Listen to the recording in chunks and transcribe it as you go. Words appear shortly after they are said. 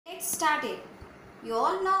get started. You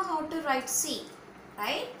all know how to write C,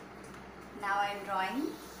 right? Now I am drawing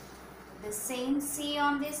the same C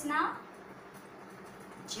on this now.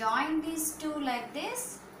 Join these two like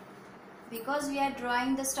this because we are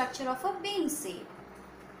drawing the structure of a bean seed.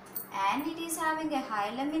 And it is having a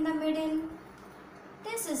hilum in the middle.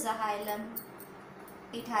 This is a hilum.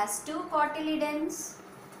 It has two cotyledons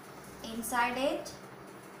inside it.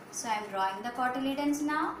 So I am drawing the cotyledons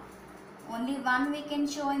now. Only one we can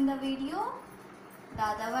show in the video. The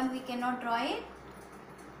other one we cannot draw it.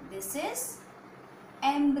 This is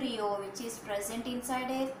embryo which is present inside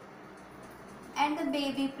it. And the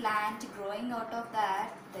baby plant growing out of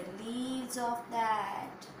that. The leaves of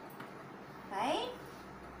that. Right?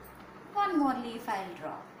 One more leaf I will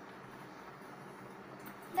draw.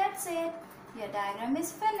 That's it. Your diagram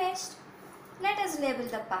is finished. Let us label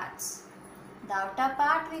the parts. The outer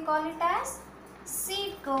part we call it as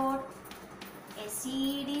seed coat.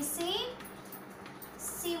 S-E-E-D seed.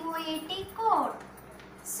 C-O-A-T coat.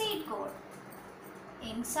 Seed coat.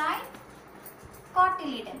 Inside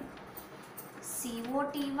cotyledon.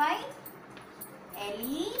 C-O-T-Y-L-E-D-O-N.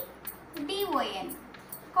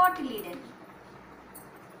 Cotyledon.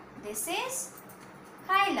 This is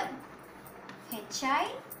hilum.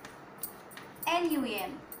 H-I-L-U-M.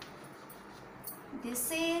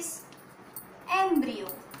 This is embryo.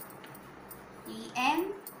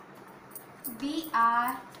 E-M-B-R-Y-O.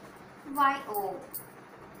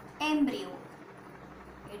 Embryo.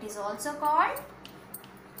 It is also called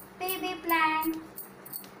baby plant.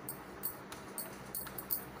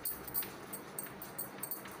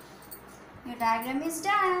 Your diagram is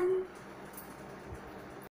done.